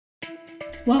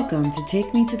Welcome to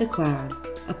Take Me to the Cloud,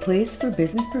 a place for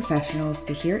business professionals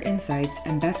to hear insights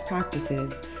and best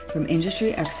practices from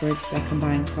industry experts that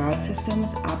combine cloud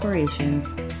systems,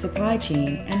 operations, supply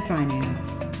chain, and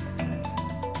finance.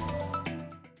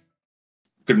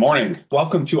 Good morning.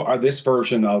 Welcome to this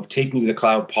version of Take Me to the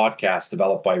Cloud podcast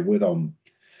developed by Withum.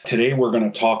 Today, we're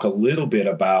going to talk a little bit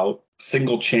about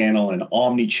single channel and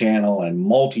omni-channel and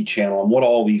multi-channel and what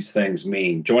all these things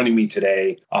mean. Joining me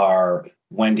today are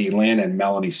Wendy Lin and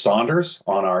Melanie Saunders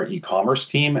on our e-commerce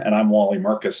team, and I'm Wally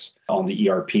Marcus on the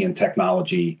ERP and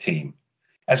technology team.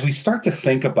 As we start to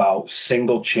think about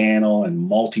single channel and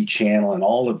multi-channel and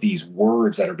all of these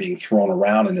words that are being thrown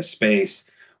around in this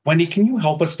space, Wendy, can you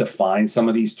help us define some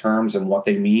of these terms and what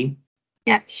they mean?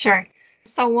 Yeah, sure.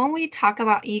 So when we talk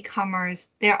about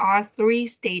e-commerce, there are three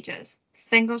stages: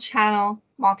 single channel,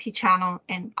 multi-channel,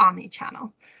 and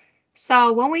omni-channel.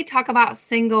 So when we talk about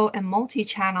single and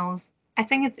multi-channels, I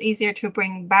think it's easier to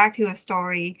bring back to a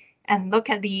story and look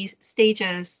at these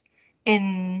stages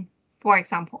in, for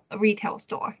example, a retail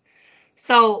store.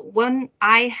 So when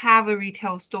I have a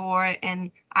retail store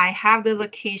and I have the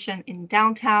location in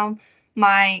downtown,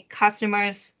 my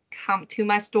customers come to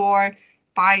my store,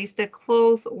 buys the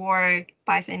clothes or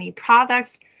buys any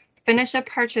products, finish a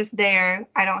purchase there.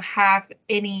 I don't have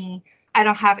any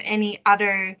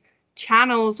other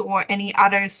channels or any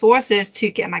other sources to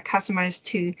get my customers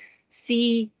to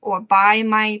see or buy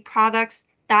my products.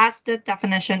 That's the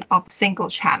definition of single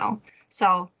channel.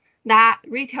 So that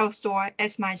retail store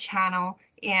is my channel,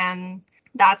 and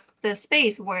that's the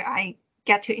space where I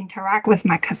get to interact with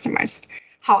my customers.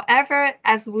 However,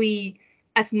 as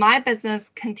my business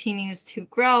continues to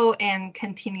grow and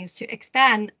continues to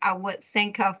expand, I would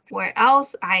think of where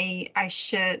else I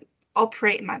should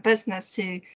operate my business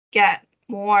to get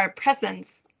more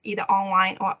presence, either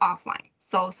online or offline.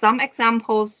 So some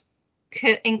examples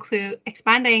could include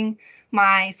expanding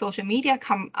my social media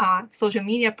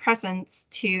presence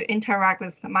to interact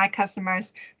with my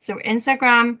customers through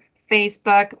Instagram,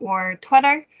 Facebook, or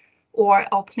Twitter, or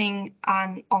opening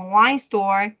an online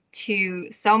store to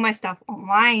sell my stuff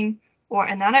online. Or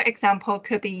another example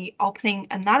could be opening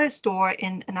another store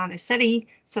in another city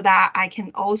so that I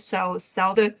can also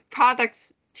sell the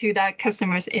products to the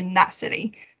customers in that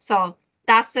city. So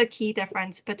that's the key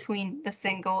difference between the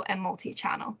single and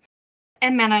multi-channel.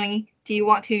 And Melanie, do you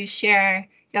want to share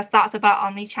your thoughts about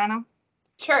omni-channel?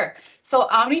 Sure. So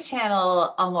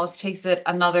omni-channel almost takes it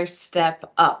another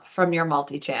step up from your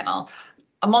multi-channel.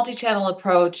 A multi-channel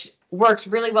approach works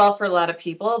really well for a lot of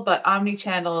people, but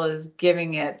omni-channel is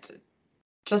giving it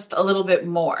just a little bit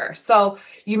more. So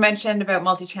you mentioned about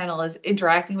multi-channel is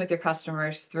interacting with your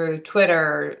customers through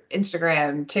Twitter,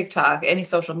 Instagram, TikTok, any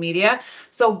social media.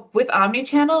 So with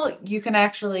omni-channel, you can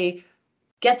actually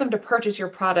get them to purchase your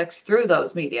products through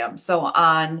those mediums. So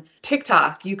on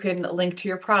TikTok, you can link to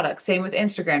your product. Same with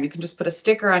Instagram. You can just put a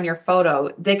sticker on your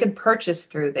photo. They can purchase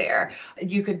through there.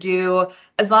 You could do,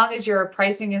 as long as your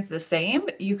pricing is the same,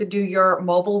 you could do your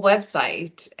mobile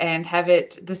website and have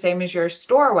it the same as your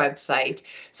store website.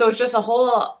 So it's just a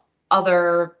whole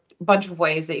other bunch of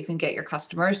ways that you can get your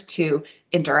customers to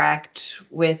interact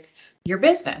with your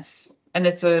business. And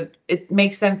it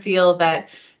makes them feel that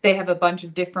they have a bunch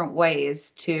of different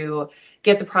ways to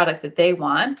get the product that they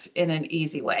want in an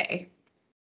easy way.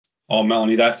 Oh,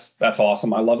 Melanie, that's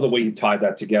awesome. I love the way you tied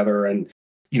that together. And,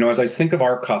 as I think of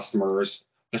our customers,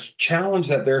 the challenge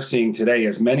that they're seeing today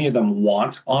is many of them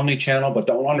want omni-channel, but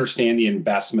don't understand the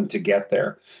investment to get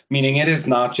there. Meaning it is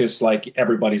not just like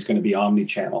everybody's going to be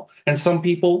omni-channel. And some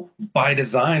people by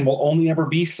design will only ever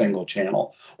be single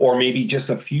channel, or maybe just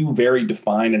a few very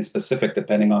defined and specific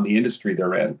depending on the industry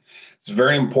they're in. It's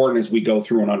very important as we go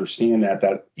through and understand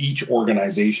that each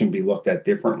organization be looked at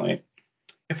differently.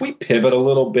 If we pivot a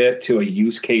little bit to a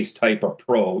use case type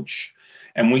approach,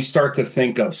 and we start to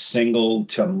think of single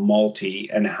to multi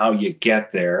and how you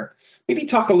get there, maybe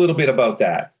talk a little bit about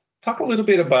that. Talk a little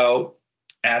bit about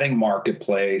adding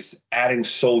marketplace, adding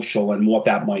social, and what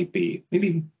that might be.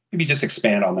 Maybe just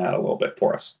expand on that a little bit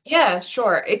for us. Yeah,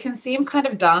 sure. It can seem kind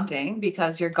of daunting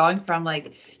because you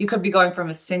could be going from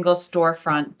a single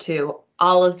storefront to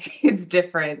all of these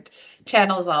different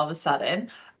channels all of a sudden.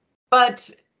 But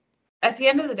at the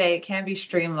end of the day, it can be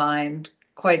streamlined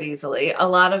quite easily. A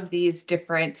lot of these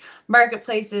different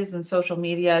marketplaces and social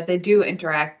media, they do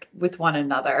interact with one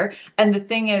another. And the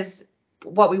thing is,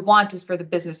 what we want is for the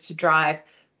business to drive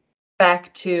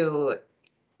back to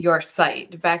your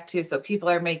site, so people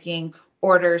are making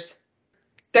orders.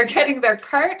 They're getting their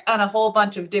cart on a whole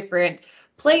bunch of different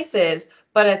places,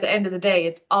 but at the end of the day,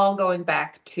 it's all going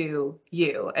back to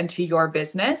you and to your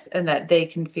business, and that they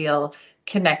can feel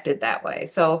connected that way.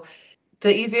 So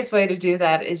the easiest way to do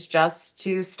that is just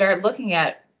to start looking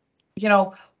at,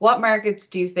 what markets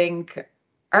do you think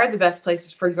are the best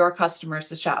places for your customers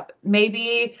to shop?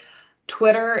 Maybe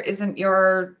Twitter isn't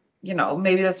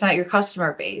maybe that's not your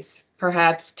customer base.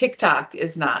 Perhaps TikTok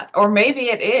is not, or maybe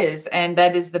it is, and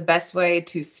that is the best way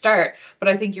to start. But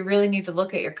I think you really need to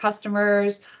look at your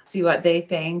customers, see what they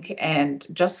think, and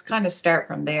just kind of start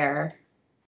from there.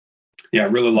 Yeah, I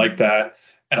really like that.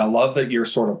 And I love that you're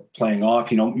sort of playing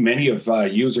off, many of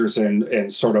users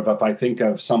and sort of, if I think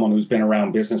of someone who's been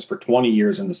around business for 20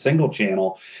 years in the single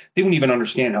channel, they wouldn't even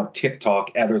understand how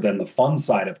TikTok, other than the fun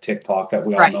side of TikTok that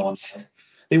we all Right. know,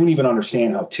 they wouldn't even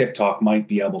understand how TikTok might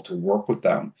be able to work with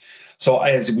them. So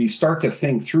as we start to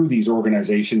think through these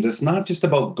organizations, it's not just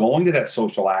about going to that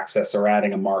social access or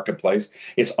adding a marketplace.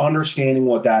 It's understanding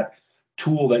what that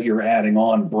tool that you're adding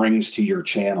on brings to your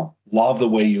channel. Love the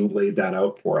way you laid that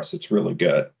out for us. It's really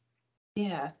good.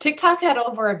 Yeah. TikTok had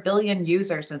over 1 billion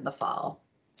users in the fall.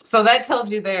 So that tells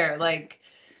you there,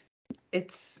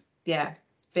 it's,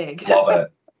 big. Love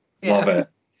it. Yeah. Love it.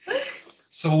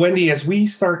 So Wendy, as we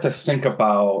start to think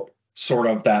about sort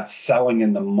of that selling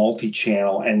in the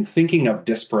multi-channel and thinking of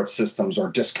disparate systems or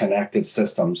disconnected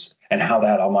systems and how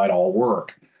that might all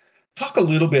work, talk a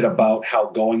little bit about how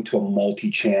going to a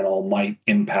multi-channel might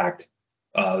impact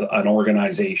an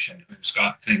organization who's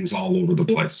got things all over the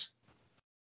place.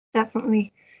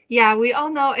 Definitely. Yeah, we all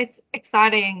know it's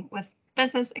exciting with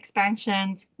business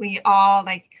expansions. We're all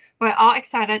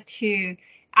excited to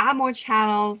add more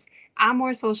channels, add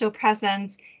more social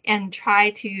presence, and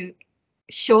try to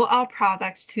show our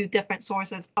products to different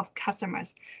sources of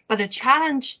customers. But the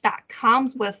challenge that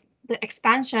comes with the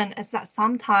expansion is that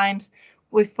sometimes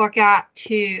we forgot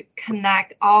to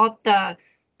connect all the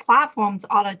platforms,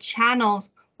 all the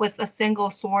channels with a single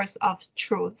source of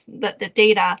truth, the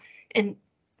data, and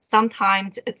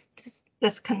sometimes it's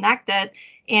disconnected.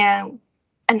 And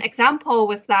an example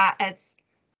with that is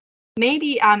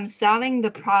maybe I'm selling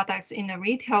the products in a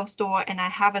retail store and I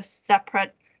have a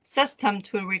separate system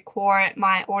to record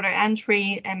my order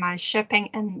entry and my shipping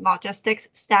and logistics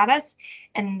status.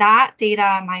 And that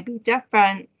data might be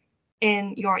different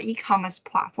in your e-commerce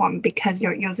platform because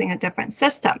you're using a different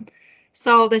system.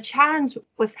 So the challenge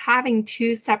with having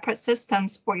two separate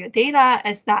systems for your data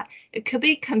is that it could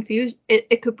be confused.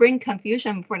 It could bring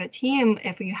confusion for the team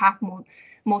if you have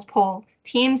multiple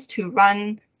teams to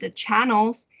run the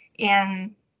channels.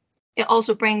 And it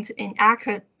also brings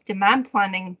inaccurate demand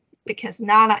planning because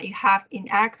now that you have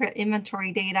inaccurate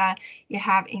inventory data, you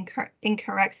have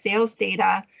incorrect sales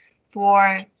data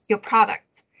for your product.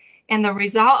 And the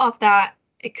result of that,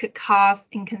 it could cause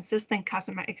inconsistent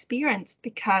customer experience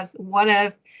because what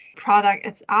if product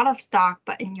is out of stock,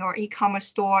 but in your e-commerce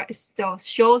store, it still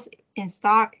shows in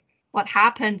stock? What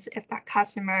happens if that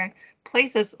customer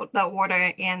places the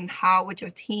order, and how would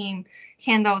your team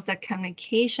handles the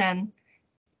communication?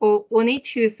 We'll need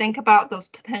to think about those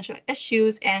potential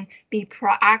issues and be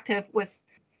proactive with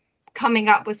coming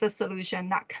up with a solution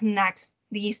that connects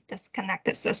these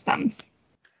disconnected systems.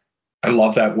 I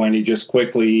love that, Wendy. Just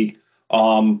quickly,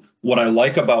 what I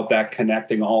like about that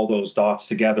connecting all those dots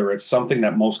together, it's something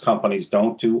that most companies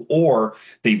don't do, or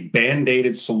they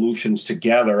band-aided solutions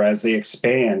together as they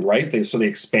expand, right? So they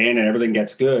expand and everything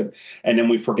gets good. And then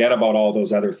we forget about all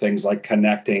those other things like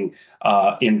connecting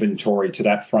inventory to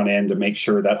that front end to make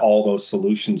sure that all those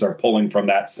solutions are pulling from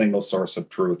that single source of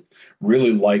truth.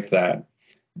 Really like that.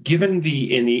 Given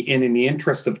in the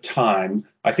interest of time,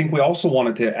 I think we also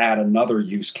wanted to add another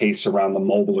use case around the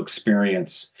mobile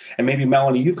experience. And maybe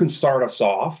Melanie, you can start us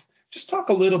off. Just talk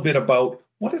a little bit about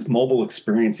what does mobile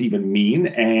experience even mean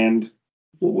and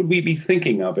what would we be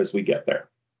thinking of as we get there?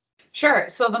 Sure.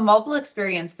 So the mobile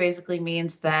experience basically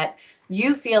means that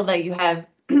you feel that you have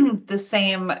the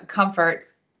same comfort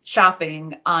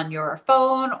shopping on your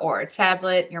phone or a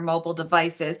tablet, your mobile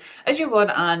devices, as you would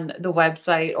on the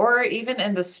website or even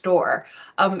in the store.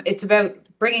 It's about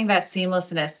bringing that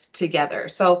seamlessness together.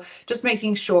 So just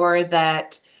making sure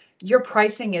that your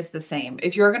pricing is the same.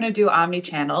 If you're going to do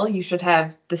omni-channel, you should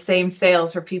have the same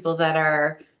sales for people that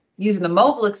are using the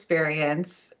mobile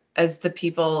experience as the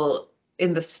people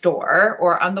in the store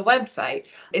or on the website.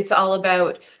 It's all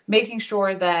about making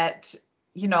sure that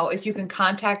if you can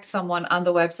contact someone on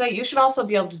the website, you should also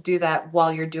be able to do that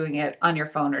while you're doing it on your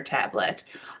phone or tablet.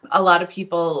 A lot of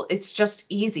people, it's just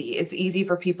easy. It's easy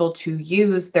for people to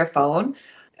use their phone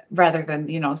rather than,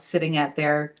 sitting at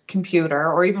their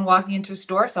computer or even walking into a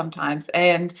store sometimes.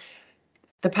 And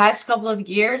the past couple of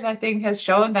years, I think, has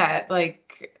shown that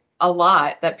a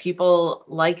lot, that people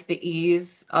like the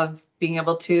ease of being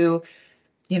able to,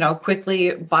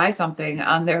 quickly buy something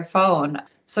on their phone.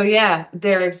 So yeah,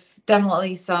 there's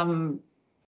definitely some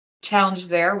challenge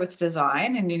there with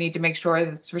design, and you need to make sure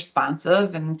that it's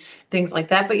responsive and things like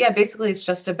that. But yeah, basically it's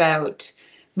just about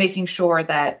making sure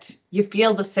that you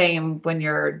feel the same when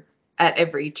you're at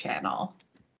every channel.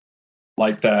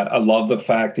 Like that. I love the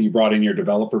fact that you brought in your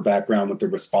developer background with the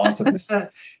responsiveness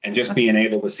and just being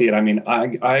able to see it. I mean,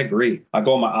 I agree. I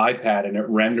go on my iPad and it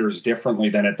renders differently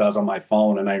than it does on my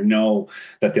phone. And I know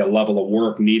that the level of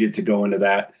work needed to go into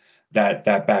that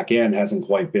back end hasn't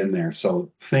quite been there.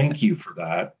 So thank you for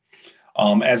that.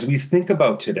 As we think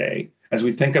about today, as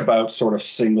we think about sort of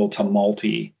single to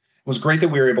multi, it was great that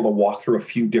we were able to walk through a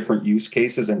few different use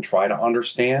cases and try to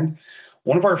understand.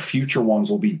 One of our future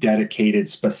ones will be dedicated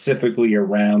specifically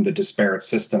around the disparate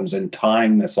systems and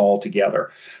tying this all together.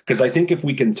 Because I think if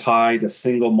we can tie the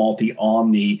single, multi,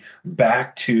 omni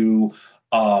back to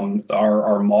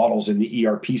our models in the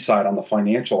ERP side on the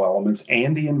financial elements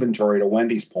and the inventory, to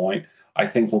Wendy's point, I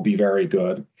think will be very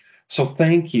good. So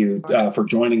thank you for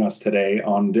joining us today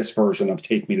on this version of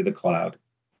Take Me to the Cloud.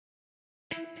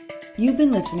 You've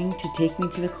been listening to Take Me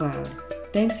to the Cloud.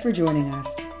 Thanks for joining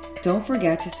us. Don't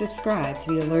forget to subscribe to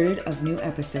be alerted of new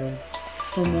episodes.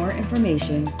 For more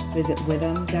information, visit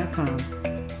withum.com.